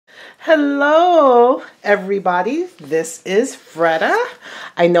Hello everybody, this is Freda.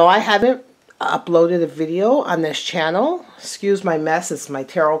 I know I haven't uploaded a video on this channel. Excuse my mess, it's my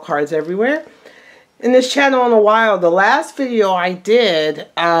tarot cards everywhere. In this channel in a while. The last video I did,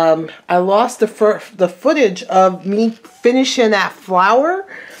 I lost the footage of me finishing that flower.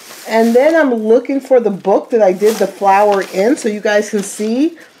 And then I'm looking for the book that I did the flower in so you guys can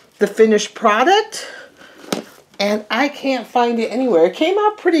see the finished product. And I can't find it anywhere. It came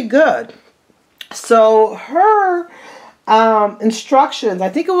out pretty good. So her instructions, I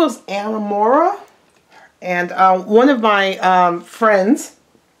think it was Anna Mora, and one of my friends,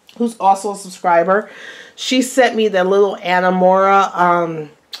 who's also a subscriber, she sent me the little Anna Mora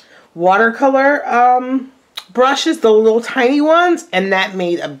watercolor brushes, the little tiny ones, and that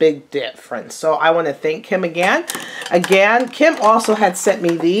made a big difference. So I want to thank Kim again. Kim also had sent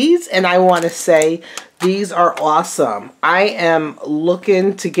me these, and I want to say these are awesome. I am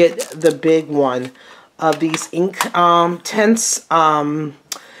looking to get the big one of these ink tints.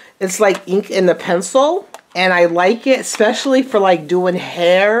 It's like ink in the pencil, and I like it, especially for like doing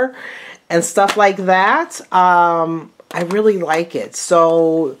hair and stuff like that. I really like it.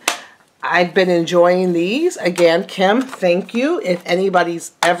 So I've been enjoying these. Again, Kim, thank you. If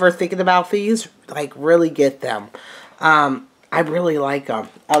anybody's ever thinking about these, like, really get them. I really like them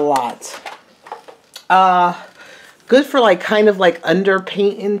a lot. Good for like kind of like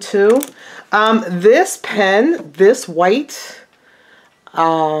underpainting too. This pen, this white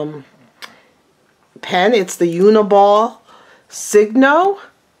pen, it's the Uniball Signo.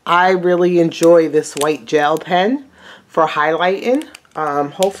 I really enjoy this white gel pen for highlighting.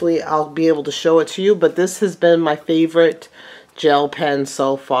 Hopefully I'll be able to show it to you, but this has been my favorite gel pen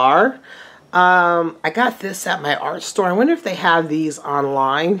so far. I got this at my art store. I wonder if they have these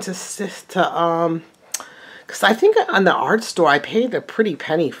online because I think on the art store I paid a pretty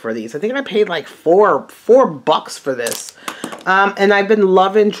penny for these. I think I paid like four bucks for this. And I've been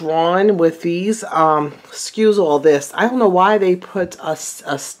loving drawing with these. Excuse all this. I don't know why they put a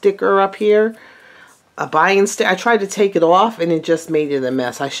sticker up here. A buying stick. I tried to take it off and it just made it a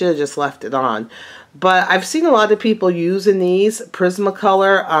mess. I should have just left it on. But I've seen a lot of people using these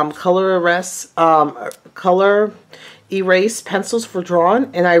Prismacolor color erase pencils for drawing,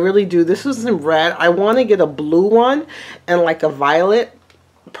 and I really do. This is in red. I want to get a blue one and like a violet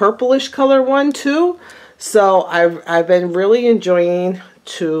purplish color one too. So I've been really enjoying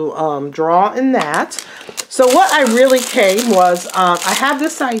to draw in that. So what I really came was I have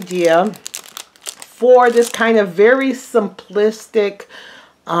this idea for this kind of very simplistic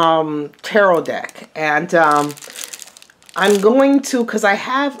tarot deck, and I'm going to, because I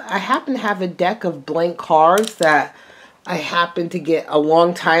happen to have a deck of blank cards that I happened to get a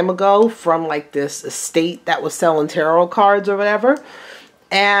long time ago from like this estate that was selling tarot cards or whatever,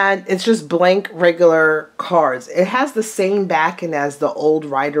 and it's just blank regular cards. It has the same backing as the old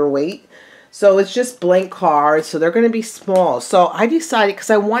Rider-Waite. So it's just blank cards, so they're going to be small. So I decided, because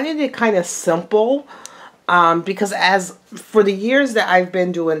I wanted it kind of simple, because as for the years that I've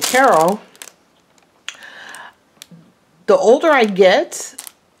been doing tarot, the older I get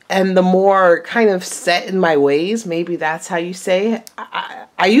and the more kind of set in my ways, maybe that's how you say it.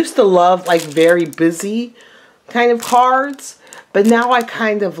 I used to love like very busy kind of cards, but now I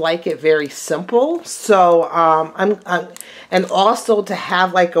kind of like it very simple. So and also to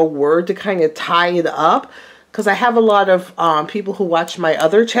have like a word to kind of tie it up, because I have a lot of people who watch my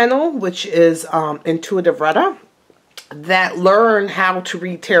other channel, which is Intuitive Retta, that learn how to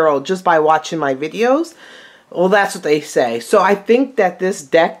read tarot just by watching my videos. Well, that's what they say. So I think that this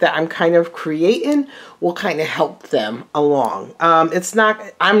deck that I'm kind of creating will kind of help them along. It's not,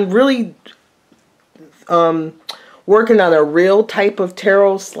 I'm really working on a real type of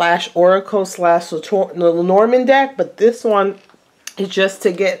tarot / oracle / Lenormand deck, but this one is just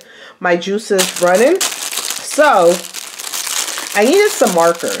to get my juices running. So I needed some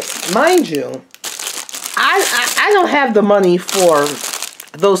markers. Mind you, I don't have the money for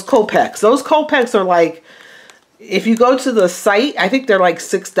those Copex. Those Copex are like, if you go to the site, I think they're like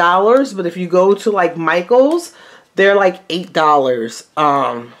 $6, but if you go to like Michael's, they're like $8,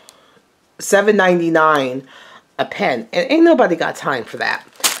 $7.99 a pen, and ain't nobody got time for that.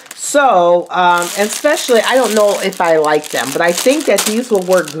 So, and especially, I don't know if I like them, but I think that these will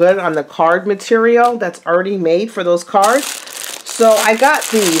work good on the card material that's already made for those cards. So I got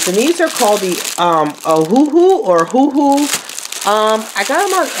these, and these are called the Ohuhu or Hoo-Hoo. I got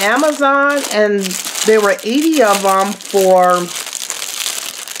them on Amazon, and there were 80 of them for,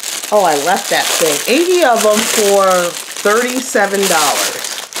 oh, I left that thing, 80 of them for $37.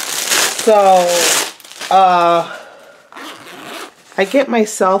 So, I get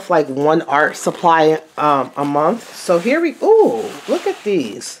myself like one art supply a month. So here we, ooh, look at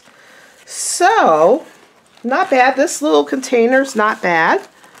these. So, not bad. This little container's not bad.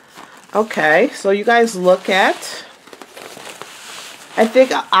 Okay, so you guys look at, I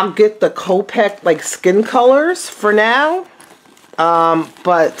think I'll get the Copic like skin colors for now.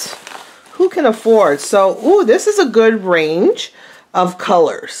 But who can afford? So, ooh, this is a good range of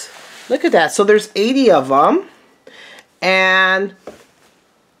colors. Look at that. So there's 80 of them. And,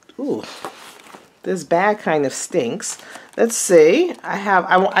 ooh, this bag kind of stinks. Let's see.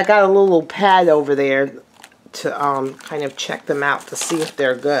 I got a little pad over there to kind of check them out to see if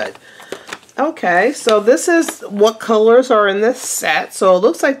they're good. Okay, so this is what colors are in this set. So it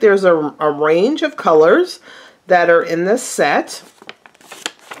looks like there's a range of colors that are in this set.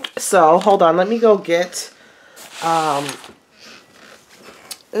 So hold on, let me go get,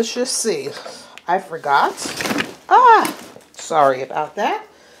 let's just see. I forgot. Sorry about that.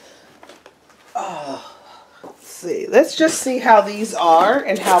 Let's see. Let's just see how these are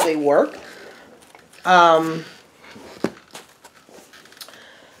and how they work.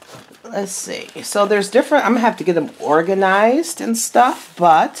 Let's see. So there's different, I'm going to have to get them organized and stuff,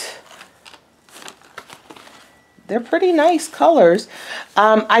 but they're pretty nice colors.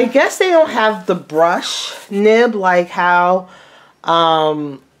 I guess they don't have the brush nib like how,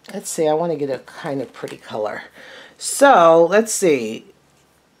 let's see, I want to get a kind of pretty color. So, let's see.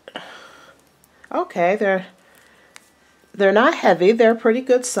 Okay, they're not heavy. They're pretty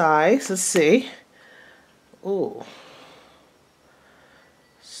good size. Let's see. Ooh.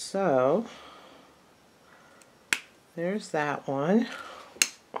 So, there's that one.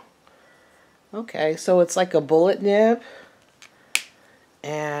 Okay, so it's like a bullet nib.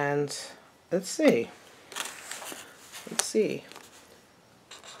 And let's see. Let's see.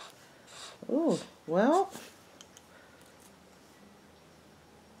 Ooh, well.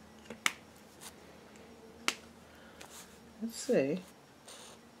 Let's see.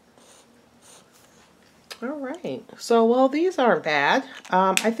 All right. So, well, these aren't bad.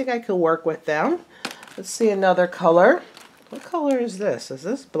 I think I could work with them. Let's see another color. What color is this? Is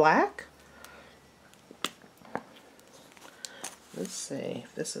this black? Let's see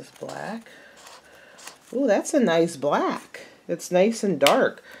if this is black. Ooh, that's a nice black. It's nice and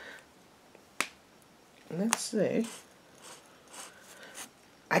dark. Let's see.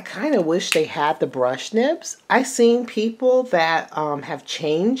 I kind of wish they had the brush nibs. I've seen people that have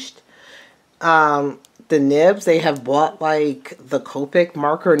changed the nibs. They have bought like the Copic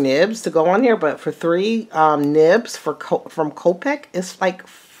marker nibs to go on here, but for 3 nibs from Copic, it's like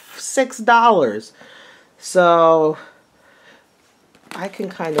 $6. So I can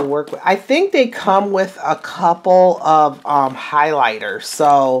kind of work with. I think they come with a couple of highlighters.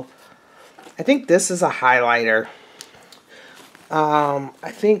 So I think this is a highlighter.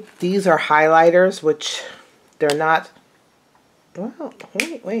 I think these are highlighters, which they're not. Well,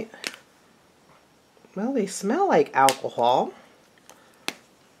 wait. Well, they smell like alcohol.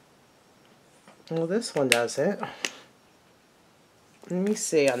 Well, this one doesn't. Let me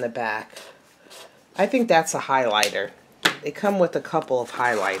see on the back. I think that's a highlighter. They come with a couple of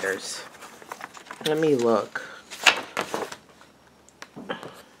highlighters. Let me look.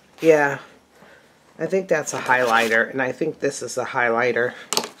 Yeah. I think that's a highlighter, and I think this is a highlighter.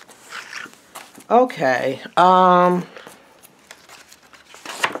 Okay. What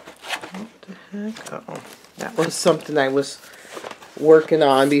the heck? Uh-oh. That was something I was working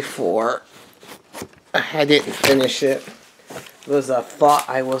on before. I didn't finish it. It was a thought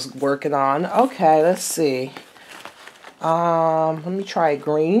I was working on. Okay, let's see. Let me try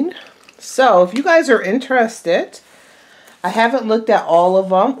green. So, if you guys are interested, I haven't looked at all of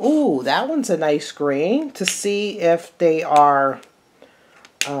them. Ooh, that one's a nice green, to see if they are,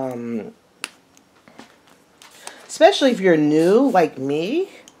 especially if you're new like me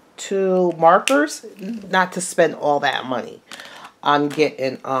to markers, not to spend all that money on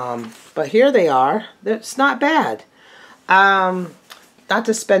getting, but here they are. It's not bad. Not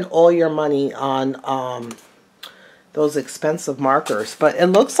to spend all your money on those expensive markers, but it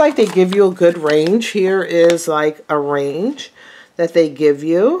looks like they give you a good range. Here is like a range that they give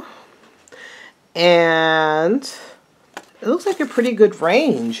you, and it looks like a pretty good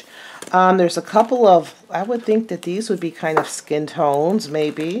range. There's a couple of, I would think that these would be kind of skin tones,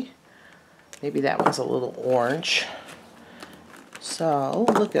 maybe that one's a little orange. So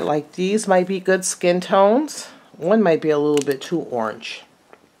look at, like, these might be good skin tones. One might be a little bit too orange.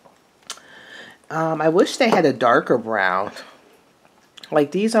 I wish they had a darker brown.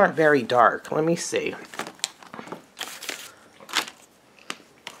 Like, these aren't very dark. Let me see.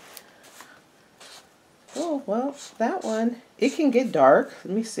 Oh, Oh, well, that one, it can get dark.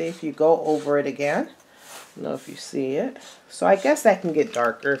 Let me see if you go over it again. I don't know if you see it. So I guess that can get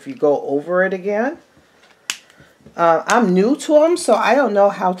darker if you go over it again. I'm new to them, so I don't know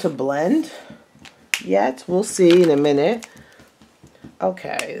how to blend yet. We'll see in a minute.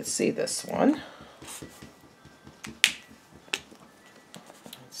 Okay, let's see this one.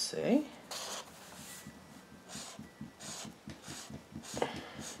 Let's see.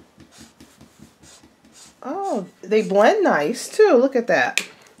 Oh, they blend nice too. Look at that.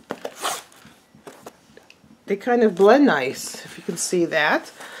 They kind of blend nice, if you can see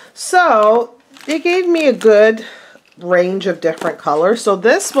that. So they gave me a good range of different colors. So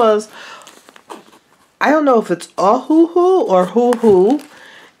this was, I don't know if it's Hoo or Hoo.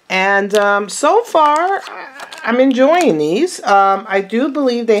 And so far, I'm enjoying these. I do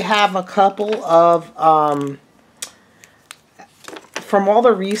believe they have a couple of, from all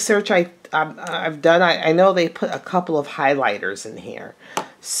the research I've done, I know they put a couple of highlighters in here.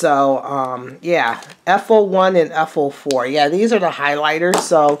 So, yeah, FO1 and FO4. Yeah, these are the highlighters,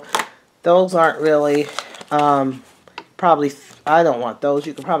 so those aren't really, probably, I don't want those.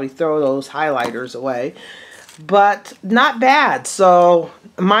 You could probably throw those highlighters away. But not bad. So,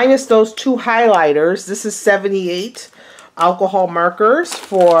 minus those two highlighters, this is 78 alcohol markers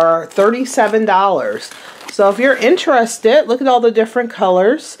for $37. So, if you're interested, look at all the different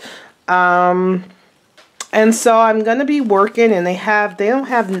colors. And so I'm going to be working, and they don't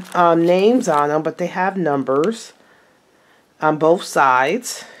have names on them, but they have numbers on both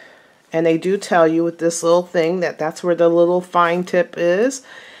sides. And they do tell you with this little thing that that's where the little fine tip is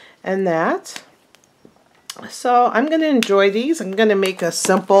and that. So I'm going to enjoy these. I'm going to make a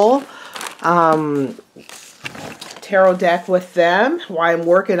simple tarot deck with them while I'm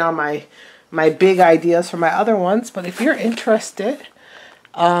working on my big ideas for my other ones. But if you're interested,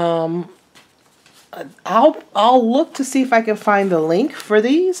 I'll look to see if I can find the link for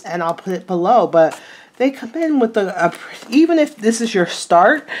these, and I'll put it below. But they come in with even if this is your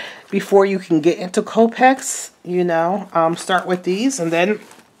start before you can get into Copex, you know, start with these and then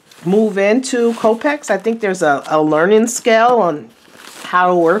move into Copex. I think there's a learning scale on how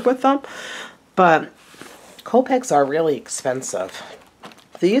to work with them, but Copex are really expensive.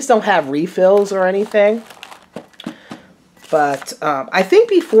 These don't have refills or anything. But I think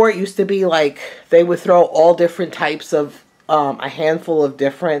before it used to be like they would throw all different types of, a handful of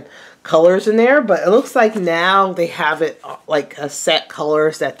different colors in there. But it looks like now they have it like a set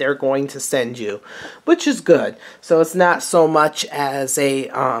colors that they're going to send you, which is good. So it's not so much as a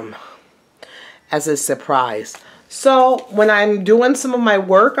surprise. So when I'm doing some of my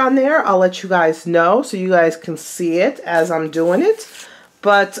work on there, I'll let you guys know so you guys can see it as I'm doing it.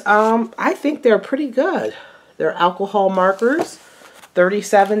 But I think they're pretty good. They're alcohol markers,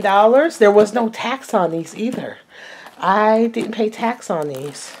 $37. There was no tax on these either. I didn't pay tax on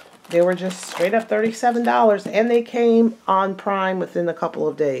these. They were just straight up $37, and they came on Prime within a couple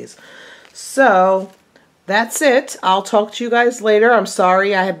of days. So that's it. I'll talk to you guys later. I'm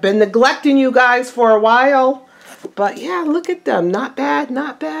sorry I have been neglecting you guys for a while. But yeah, look at them. Not bad,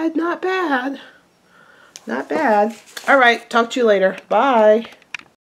 not bad, not bad. Not bad. All right, talk to you later. Bye.